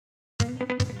Hey,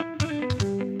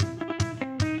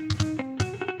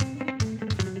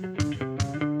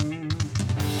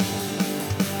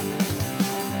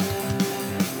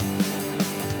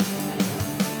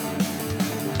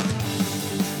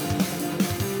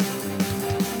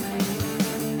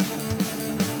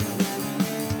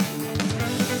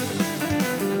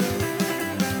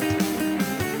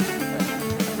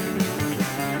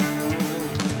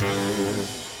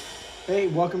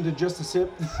 welcome to Just a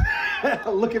Sip.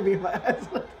 Look at me in my eyes.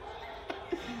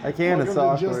 I can. It's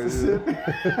Welcome to awkward. Just a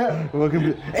Sip. Welcome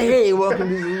to. Hey, welcome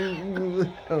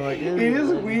to. I'm like, It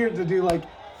is weird to do like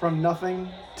from nothing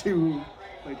to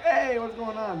like, hey, what's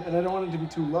going on? And I don't want it to be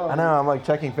too low. I know. I'm like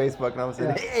checking Facebook, and I'm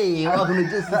saying, hey, welcome to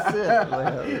Just a Sip.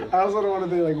 Like, I also don't want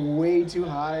to be like way too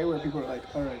high where people are like,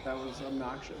 all right, that was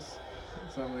obnoxious.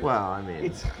 So I'm like, well, I mean,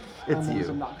 it's it's you.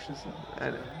 obnoxious.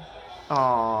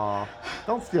 Aw,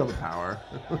 don't steal the power.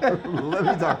 Let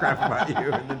me talk crap about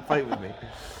you and then fight with me.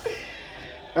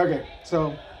 Okay,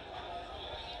 so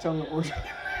tell me what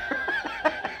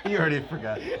we're You already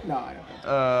forgot. No, I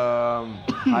don't.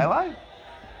 Highlight?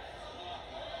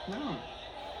 No.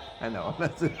 I know.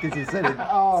 That's because you said it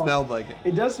Oh. smelled like it.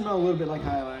 It does smell a little bit like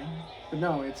Highline, but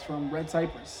no, it's from Red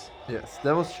Cypress. Yes,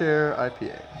 Devil's Chair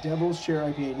IPA. Devil's Chair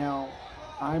IPA. Now,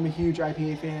 I'm a huge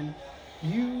IPA fan. I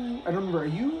don't remember, are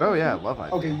you? Oh yeah, I love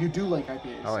IPA. Okay, you do like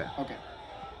IPAs. Oh, yeah. Okay.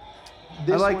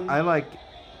 This one, I like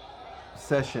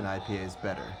session IPAs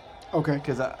better okay.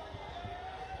 because I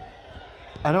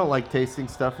don't like tasting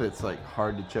stuff that's like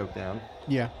hard to choke down.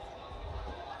 Yeah.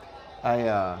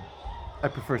 I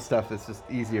prefer stuff that's just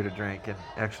easier to drink and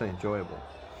actually enjoyable.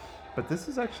 But this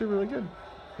is actually really good.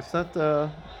 It's not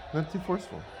too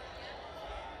forceful.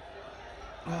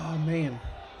 Oh man,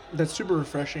 that's super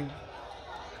refreshing.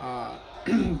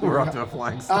 We're off to a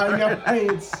flying start. I know. Hey,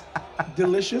 it's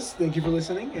delicious. Thank you for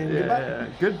listening, and goodbye. Yeah,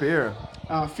 good beer.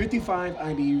 55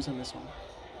 IBUs on this one.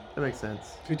 That makes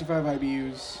sense. 55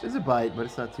 IBUs. It's a bite, but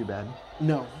it's not too bad.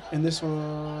 No, and this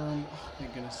one, oh my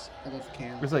goodness, I love the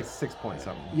can. It's like 6 point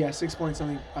something. Yeah, 6 point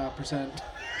something percent.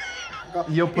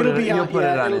 You'll put it on it'll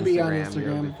Instagram. be on It'll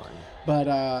Instagram. be fun.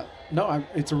 But no,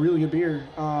 it's a really good beer.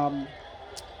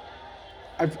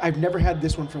 I've never had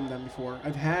this one from them before.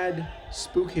 I've had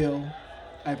Spook Hill.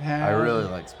 I really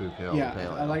like Spook Hill. Yeah,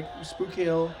 Pale Ale. I like Spook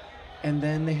Hill, and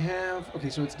then they have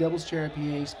so it's Devil's Chair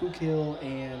IPA, Spook Hill,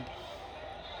 and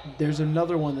there's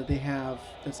another one that they have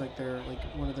that's like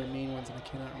one of their main ones, and I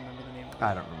cannot remember the name of it.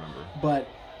 I don't remember. But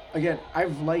again,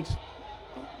 I've liked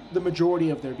the majority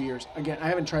of their beers. Again, I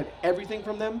haven't tried everything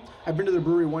from them. I've been to their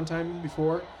brewery one time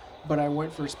before, but I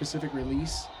went for a specific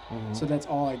release, so that's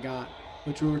all I got.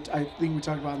 Which I think we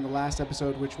talked about in the last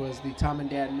episode, which was the Tom and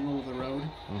Dad Middle of the Road,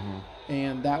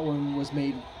 and that one was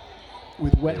made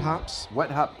with wet hops. Wet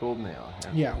hop golden ale.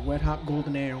 Yeah, wet hop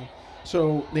golden ale.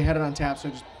 So they had it on tap, so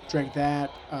I just drank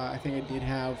that. I think I did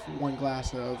have one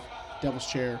glass of Devil's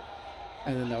Chair,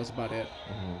 and then that was about it.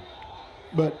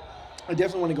 But I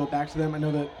definitely want to go back to them. I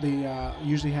know that they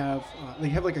usually have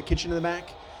like a kitchen in the back,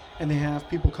 and they have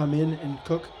people come in and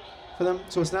cook for them.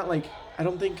 So it's not like, I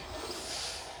don't think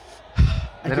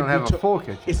They don't have a full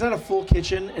kitchen. It's not a full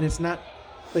kitchen, and it's not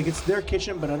like it's their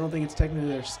kitchen, but I don't think it's technically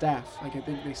their staff. Like I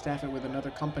think they staff it with another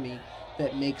company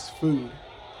that makes food.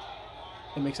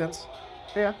 That makes sense?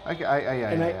 Yeah,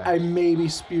 I may be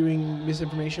spewing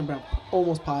misinformation, but I'm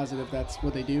almost positive that's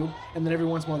what they do. And then every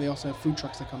once in a while, they also have food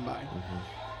trucks that come by.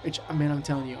 Which, man, I'm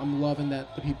telling you, I'm loving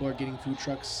that the people are getting food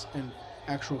trucks and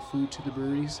actual food to the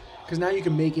breweries. Because now you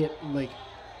can make it like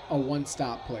a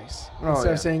one-stop place.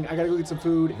 Instead of saying, I got to go get some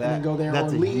food and then go there, or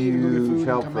leave and go get food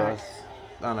and come back. That's a huge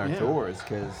help for us on our tours,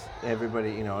 because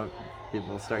everybody,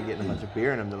 people start getting a bunch of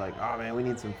beer in them. They're like, oh, man, we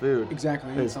need some food.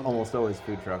 Exactly. There's almost always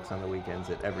food trucks on the weekends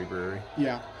at every brewery.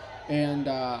 Yeah. And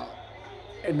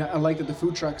I like that the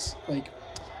food trucks,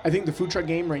 I think the food truck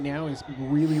game right now is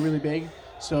really, really big.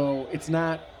 So it's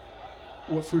not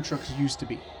what food trucks used to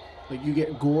be. Like, you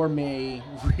get gourmet,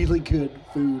 really good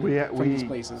food from these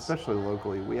places. Especially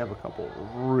locally, we have a couple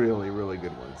really, really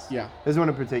good ones. Yeah. There's one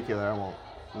in particular, I won't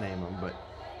name them, but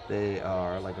they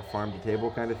are like a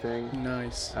farm-to-table kind of thing.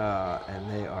 Nice. And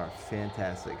they are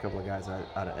fantastic. A couple of guys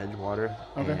out of Edgewater.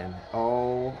 Okay. And,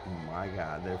 oh, my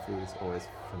God, their food is always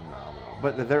phenomenal.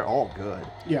 But they're all good.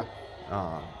 Yeah.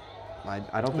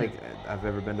 I don't think I've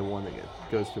ever been to one that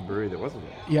goes to a brewery that wasn't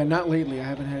good. Yeah, not lately. I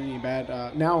haven't had any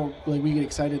bad. Now, we get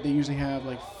excited. They usually have,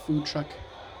 food truck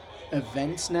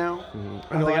events now.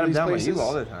 I got them down by you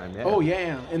all the time, yeah. Oh,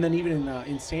 yeah. And then even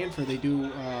in Sanford, they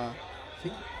do, I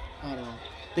don't know.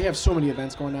 They have so many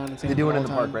events going on in Sanford. They do it in the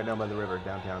the park right down by the river,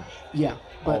 downtown. Yeah,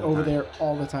 but over there,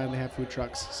 all the time, they have food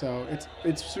trucks. So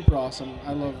it's super awesome.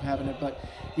 I love having it. But,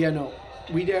 yeah, no,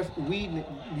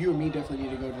 you and me definitely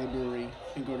need to go to the brewery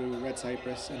and go to Red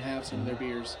Cypress and have some of their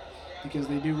beers because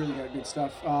they do really got good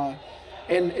stuff.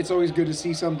 And it's always good to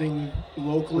see something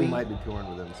locally. We might be touring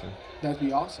with them soon. That'd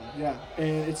be awesome, yeah.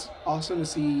 And it's awesome to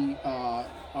see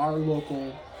our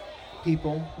local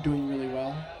people doing really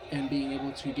well and being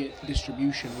able to get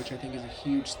distribution, which I think is a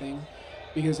huge thing.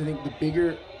 Because I think the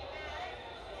bigger,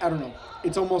 I don't know,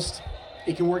 it's almost,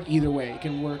 it can work either way. It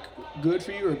can work good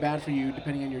for you or bad for you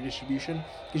depending on your distribution.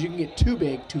 Because you can get too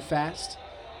big, too fast,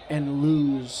 and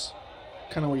lose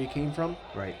kind of where you came from.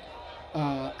 Right.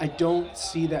 I don't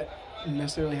see that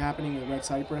necessarily happening with Red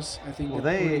Cypress. I think they're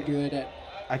pretty good at...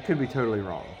 I could be totally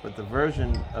wrong, but the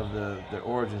version of the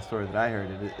origin story that I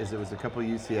heard is it was a couple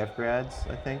UCF grads,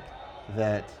 I think,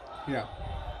 that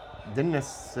didn't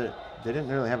necessarily... They didn't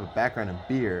really have a background in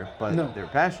beer, but they were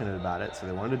passionate about it, so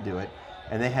they wanted to do it.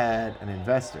 And they had an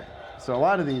investor. So a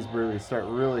lot of these breweries start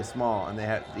really small, and they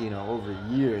had, over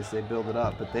years they build it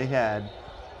up. But they had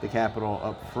the capital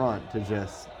up front to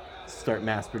just start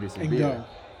mass producing beer. Go.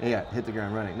 Yeah, hit the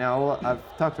ground running. Now, I've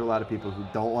talked to a lot of people who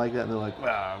don't like that, and they're like,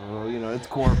 well, it's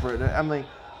corporate. I'm like,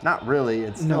 not really.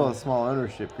 It's still a small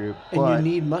ownership group. And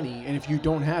you need money, and if you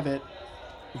don't have it...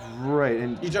 Right.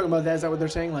 And you talking about that? Is that what they're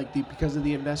saying? Like because of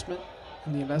the investment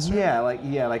and the investor? Yeah,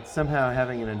 like somehow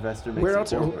having an investor makes Where it else?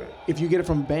 corporate. If you get it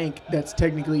from a bank, that's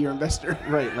technically your investor.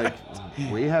 Right. Like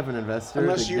we have an investor.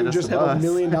 Unless to you get just us have $1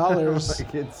 million.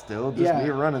 like it's still just me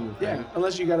running the thing. Yeah.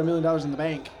 Unless you got $1 million in the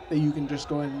bank that you can just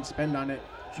go ahead and spend on it.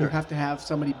 Sure. You have to have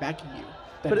somebody backing you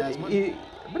that has money.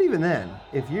 But even then,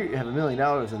 if you have $1 million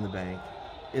in the bank,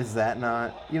 is that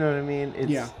not? You know what I mean?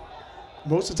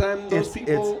 Most of the time, those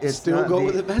people still go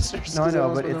with investors. No, I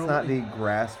know, but it's not the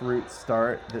grassroots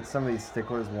start that some of these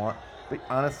sticklers want. But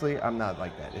honestly, I'm not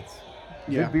like that. It's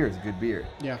good beer is good beer.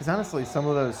 Yeah. Because honestly, some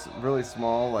of those really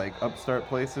small, like upstart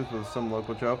places with some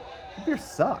local Joe, the beer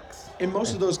sucks. And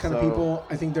most of those kind of people,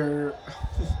 I think they're.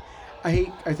 I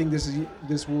think this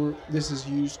is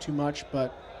used too much,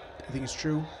 but I think it's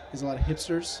true. There's a lot of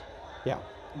hipsters. Yeah.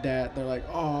 That they're like,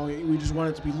 oh, we just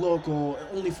want it to be local,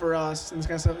 only for us, and this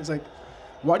kind of stuff. It's like,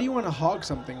 why do you want to hog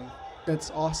something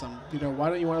that's awesome? Why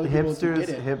don't you want other people to get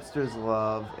it? Hipsters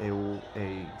love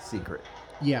a secret.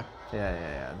 Yeah.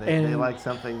 Yeah. They like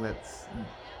something that's...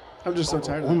 I'm just so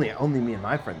tired of it. Only me and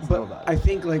my friends know about it. I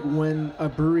think, like, when a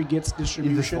brewery gets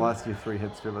distribution... You just lost your 3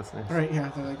 hipster listeners. Right, yeah.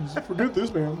 They're like, forget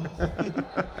this, man.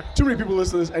 Too many people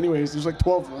listen to this anyways. There's like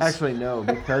 12 of us. Actually, no.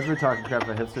 Because we're talking crap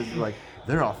about hipsters, we're like,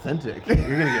 they're authentic. You're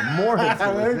going to get more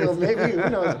hipster There you go. Maybe. Who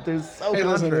knows? They're so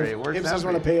contrary. Hipsters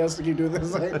want to pay us to keep doing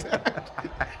this.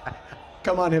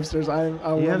 Come on, hipsters.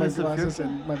 I'll wear my glasses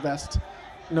and my vest.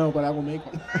 No, but I will make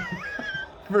one.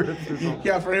 For hipsters only.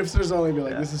 Yeah, for hipsters only. Be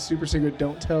like, this is super secret.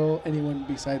 Don't tell anyone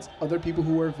besides other people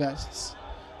who wear vests.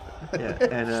 Yeah,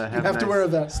 and you have to wear a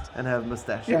vest and have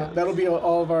mustaches. Yeah, that'll be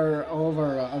all of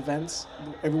our events.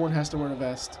 Everyone has to wear a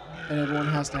vest, and everyone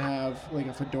has to have like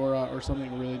a fedora or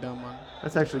something really dumb on.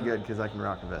 That's actually good because I can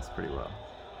rock a vest pretty well.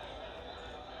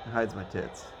 It hides my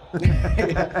tits.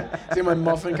 See, my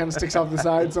muffin kind of sticks off the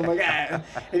side, so I'm like,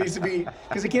 it needs to be,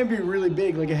 because it can't be really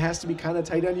big. Like, it has to be kind of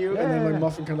tight on you, and then my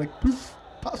muffin kind of like poof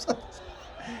pops up.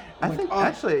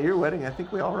 Actually at your wedding, I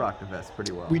think we all rocked a vest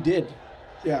pretty well. We did,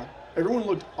 yeah. Everyone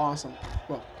looked awesome.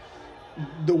 Well,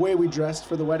 the way we dressed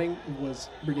for the wedding was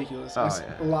ridiculous.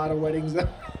 A lot of weddings that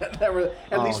were,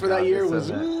 at least for that year,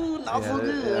 was not so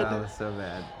good. Yeah, it was so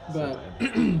bad. But,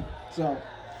 so,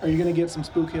 are you going to get some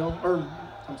Spook Hill? Or,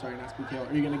 I'm sorry, not Spook Hill.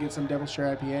 Are you going to get some Devil's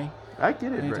Share IPA? I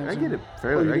get it. I get it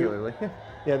fairly regularly.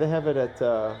 Yeah, they have it at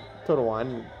Total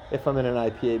Wine. If I'm in an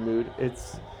IPA mood,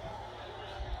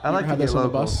 I like to get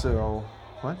local. So,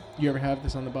 what? You ever have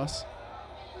this on the bus?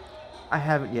 I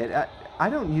haven't yet. I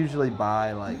don't usually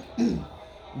buy like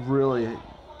really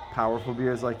powerful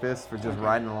beers like this for just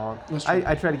riding along.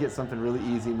 I try to get something really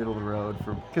easy, middle of the road,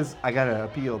 because I gotta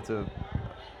appeal to,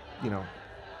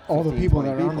 all the people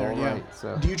that are on there. Yeah. Right,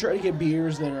 so. Do you try to get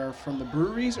beers that are from the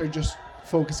breweries, or just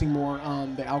focusing more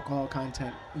on the alcohol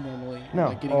content normally? No,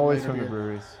 like always from the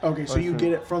breweries. Okay, so you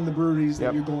get it from the breweries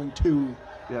that you're going to.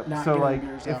 Yep. Not so like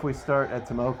beers if out. we start at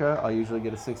Tomoka, I'll usually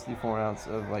get a 64 ounce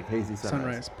of like hazy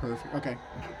sunrise. Perfect. Okay,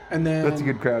 and then that's a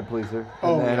good crowd pleaser.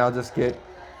 And then I'll just get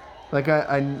like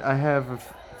I have a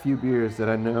few beers that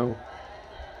I know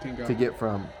to get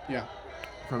from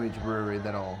each brewery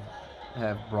that'll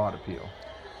have broad appeal.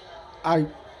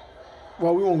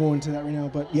 Well, we won't go into that right now,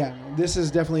 but this is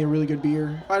definitely a really good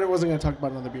beer. I wasn't going to talk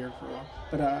about another beer for a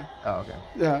while,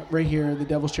 but right here, the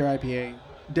Devil's Chair IPA.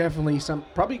 Definitely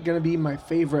probably going to be my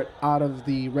favorite out of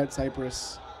the Red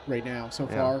Cypress right now so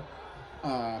far.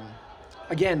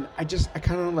 again, I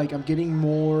kind of like, I'm getting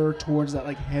more towards that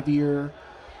like heavier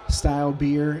style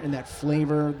beer and that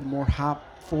flavor, the more hop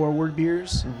forward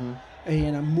beers. Mm-hmm.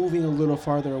 And I'm moving a little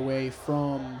farther away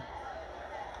from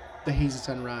the hazy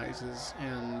sunrises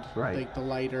and like the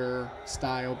lighter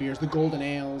style beers, the golden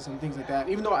ales and things like that.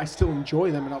 Even though I still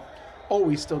enjoy them and I'll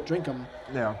always still drink them.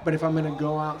 Yeah. But if I'm gonna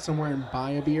go out somewhere and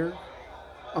buy a beer,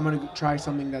 I'm gonna try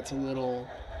something that's a little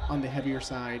on the heavier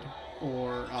side,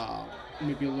 or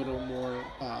maybe a little more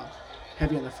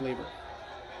heavy on the flavor.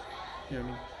 You know what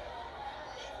I mean?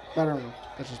 I don't know.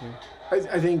 That's just me.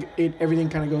 I think everything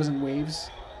kind of goes in waves.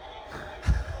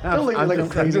 Don't look like I'm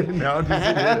crazy. No, I'm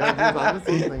just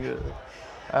listening.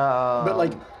 But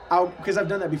like, because I've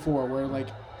done that before, where like,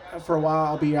 for a while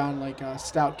I'll be on like a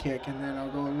stout kick, and then I'll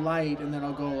go light, and then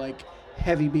I'll go like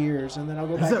heavy beers, and then I'll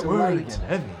go back to light. Again,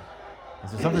 heavy.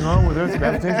 Is there something wrong with Earth's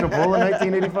gravitational pull in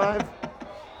 1985?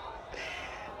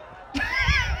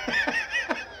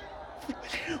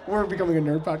 We're becoming a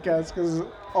nerd podcast because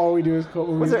all we do is quote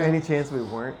movies. Was there any chance we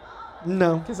weren't?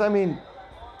 No. Because, I mean...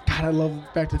 God, I love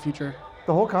Back to the Future.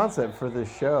 The whole concept for this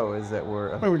show is that we're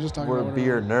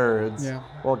beer nerds. Yeah.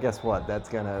 Well, guess what? That's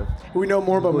going to... We know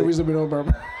more about movies than we know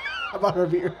about our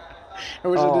beer. I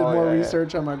wish I did more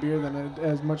research on my beer than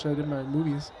as much as I did my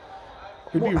movies.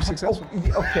 We'd be successful.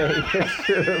 Okay,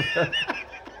 sure.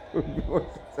 We'd be more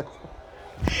successful.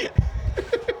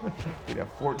 We'd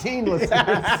have 14 listeners.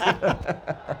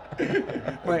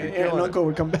 My aunt and uncle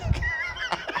would come back.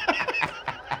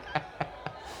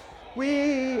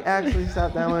 We actually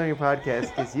stopped downloading your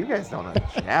podcast because you guys don't know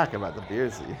jack about the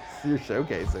beers that you're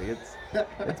showcasing.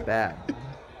 It's bad.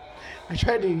 I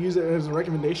tried to use it as a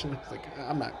recommendation. I was like,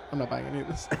 I'm not buying any of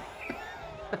this.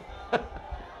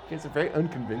 You guys are very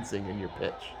unconvincing in your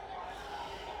pitch.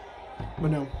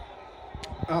 But no.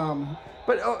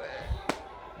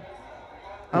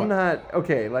 I'm not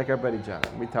okay. Like our buddy John,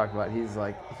 we talked about. He's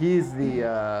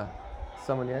the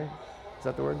sommelier. Is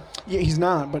that the word? Yeah, he's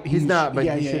not. But he's not. But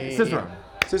yeah, he should. Cicerone.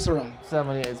 Cicerone.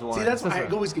 Sommelier is one. See, that's why I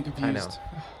always get confused. I know.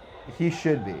 He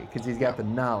should be because he's got the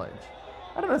knowledge.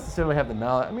 I don't necessarily have the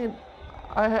knowledge. I mean,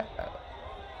 I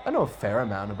know a fair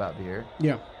amount about beer.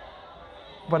 Yeah.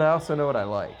 But I also know what I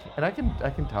like, and I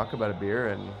can talk about a beer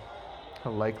and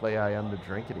how likely I am to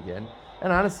drink it again.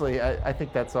 And honestly, I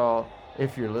think that's all.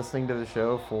 If you're listening to the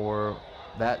show for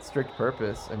that strict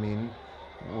purpose, I mean,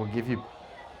 we'll give you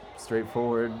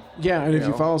straightforward. Yeah, and if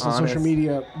you follow us on social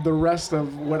media, the rest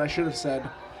of what I should have said,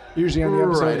 usually on the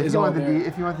episode, is all there.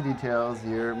 If you want the details,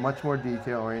 your much more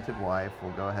detail-oriented wife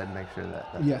will go ahead and make sure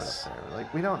that's put up there.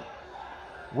 Like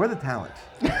we're the talent.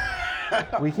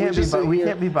 We can't be bothered. We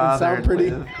can't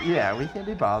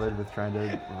be bothered with trying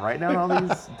to write down all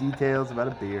these details about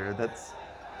a beer. That's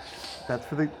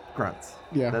for the grunts.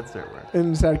 Yeah, that's their work.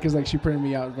 And it's sad because like she printed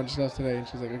me out a bunch of stuff today, and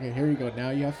she's like, "Okay, here you go. Now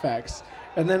you have facts."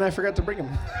 And then I forgot to bring them.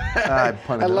 I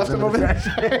left them over there.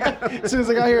 As soon as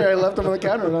I got here, I left them on the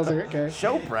counter, and I was like, "Okay."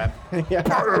 Show prep. Yeah.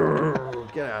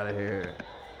 Get out of here.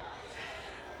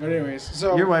 But anyways,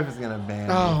 so your wife is gonna ban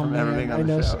me from ever being on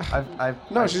the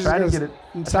show. She's trying to get it.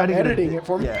 Stop editing it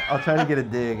for me. Yeah, I'll try to get a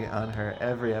dig on her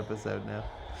every episode now.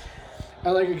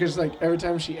 I like it because like every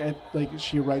time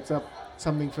she writes up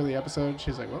something for the episode,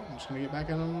 she's like, "Well, I'm just gonna get back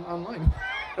online."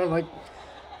 I'm like,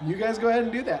 "You guys go ahead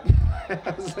and do that."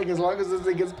 I was like, "As long as this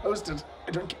thing gets posted,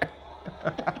 I don't care."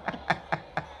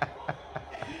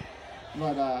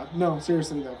 But no,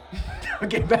 seriously though.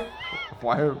 Okay, back.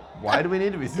 Why do we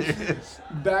need to be serious?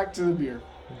 Back to the beer.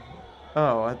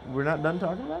 Oh, we're not done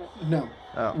talking about it? No.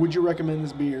 Oh. Would you recommend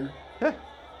this beer? Yeah.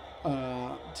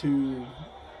 To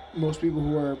most people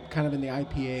who are kind of in the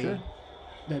IPA? Sure.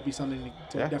 That'd be something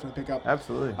to definitely pick up.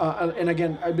 Absolutely. And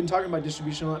again, I've been talking about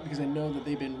distribution a lot because I know that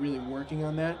they've been really working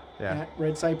on that at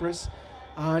Red Cypress,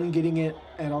 on getting it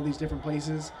at all these different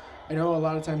places. I know a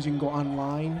lot of times you can go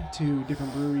online to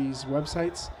different breweries'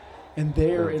 websites, and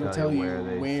it'll tell you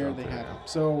where they have it.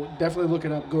 So definitely look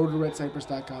it up. Go to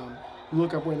redcypress.com,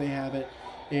 look up where they have it,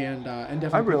 and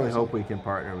definitely. I really hope we can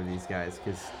partner with these guys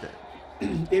because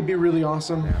it'd be really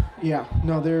awesome. Yeah.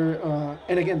 No, they're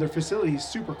and again, their facility is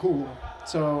super cool.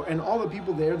 So, and all the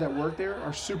people there that work there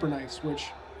are super nice,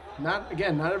 which not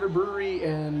every brewery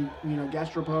and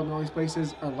gastropub and all these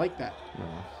places are like that. No.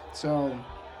 So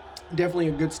definitely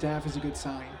a good staff is a good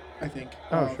sign, I think.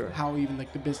 Sure. How even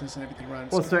like the business and everything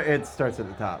runs. Well, it starts at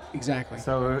the top. Exactly.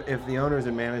 So if the owners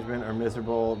and management are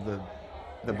miserable,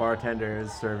 the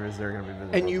bartenders, servers, they're going to be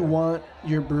miserable. And you want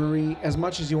your brewery, as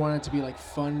much as you want it to be like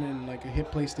fun and like a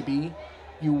hip place to be,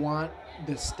 you want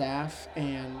the staff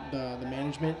and the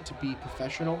management to be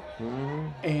professional. Mm-hmm.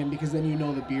 And because then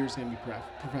the beer is going to be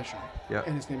professional. Yep.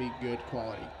 And it's going to be good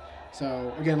quality.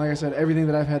 So again, like I said, everything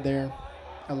that I've had there,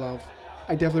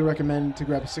 I definitely recommend to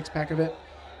grab a 6-pack of it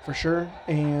for sure.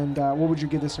 And what would you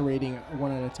give this a rating?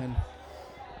 1 out of 10?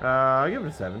 I'll give it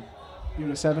a 7. Give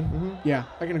it a 7? Mm-hmm. Yeah,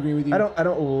 I can agree with you. I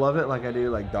don't love it like I do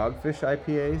like Dogfish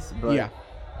IPAs, but yeah,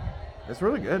 it's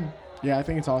really good. Yeah, I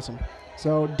think it's awesome.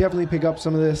 So definitely pick up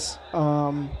some of this.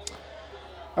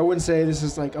 I wouldn't say this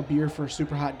is like a beer for a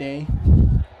super hot day,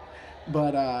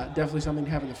 but definitely something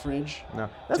to have in the fridge. No,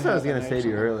 that's what I was gonna say to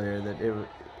you earlier, that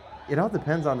it all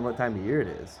depends on what time of year it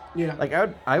is. Yeah. Like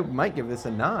I might give this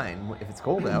a 9 if it's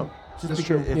cold out, just That's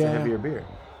because true. it's a heavier beer.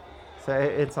 So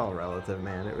it's all relative,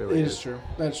 man. It really is. It is true.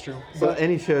 That's true. So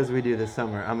any shows we do this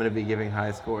summer, I'm gonna be giving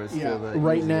high scores. Yeah. To the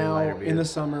Right now in the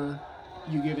summer,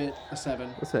 you give it a 7.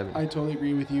 A 7. I totally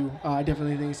agree with you. I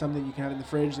definitely think it's something you can have in the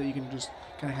fridge that you can just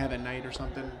kind of have at night or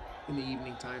something in the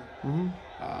evening time,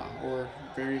 or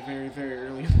very, very, very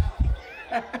early.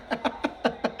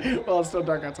 Well, it's still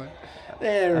dark outside.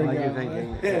 There we go. You're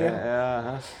thinking.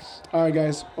 Yeah. All right,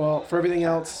 guys. Well, for everything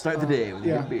else, start the day with a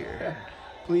good beer. Yeah.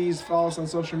 Please follow us on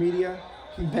social media.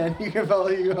 Ben, you can follow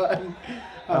you on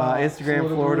Instagram,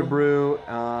 Florida Brew,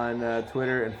 on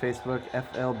Twitter and Facebook,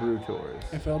 FL Brew Tours.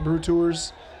 FL Brew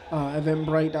Tours,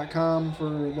 eventbrite.com for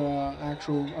the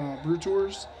actual brew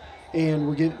tours, and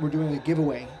we're doing a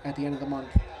giveaway at the end of the month.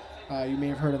 You may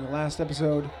have heard in the last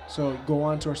episode, so go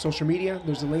on to our social media.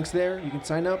 There's the links there. You can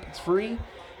sign up. It's free,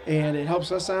 and it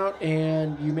helps us out,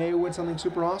 and you may win something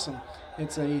super awesome.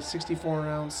 It's a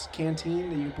 64-ounce canteen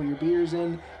that you can put your beers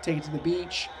in, take it to the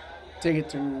beach, take it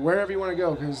to wherever you want to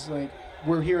go, because like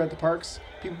we're here at the parks.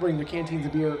 People bring their canteens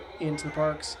of beer into the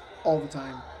parks all the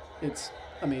time. It's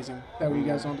amazing. That way you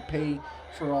guys don't have to pay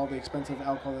for all the expensive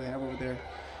alcohol they have over there.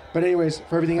 But anyways,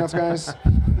 for everything else, guys,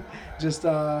 just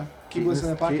keep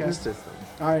listening to the podcast.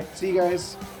 All right, see you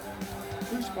guys.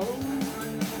 Peace,